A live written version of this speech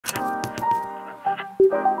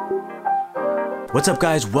What's up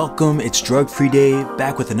guys, welcome, it's Drug-Free Dave,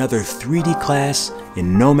 back with another 3D class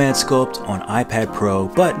in Nomad Sculpt on iPad Pro,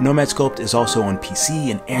 but Nomad Sculpt is also on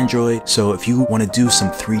PC and Android, so if you want to do some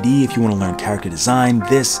 3D, if you want to learn character design,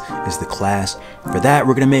 this is the class. For that,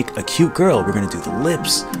 we're going to make a cute girl. We're going to do the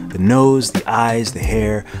lips, the nose, the eyes, the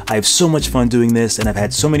hair. I have so much fun doing this, and I've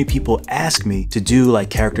had so many people ask me to do like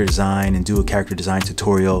character design and do a character design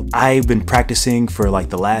tutorial. I've been practicing for like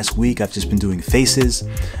the last week. I've just been doing faces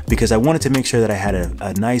because I wanted to make sure that I had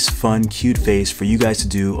a nice, fun, cute face for you guys to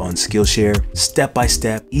do on Skillshare, step by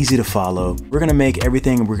step, easy to follow. We're gonna make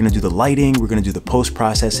everything. We're gonna do the lighting, we're gonna do the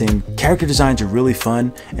post-processing. Character designs are really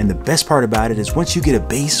fun, and the best part about it is once you get a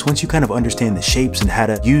base, once you kind of understand the shapes and how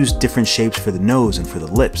to use different shapes for the nose and for the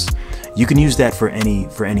lips, you can use that for any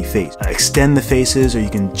face. Extend the faces, or you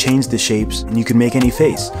can change the shapes and you can make any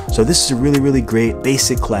face. So this is a really great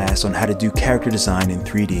basic class on how to do character design in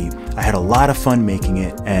 3D. I had a lot of fun making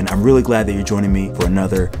it, and I'm really glad that you're joining me for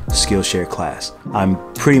another Skillshare class. I'm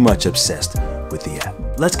pretty much obsessed with the app.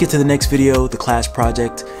 Let's get to the next video, the class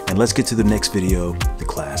project, and let's get to the next video, the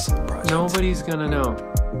class project. Nobody's gonna know.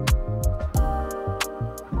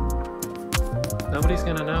 Nobody's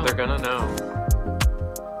gonna know. They're gonna know.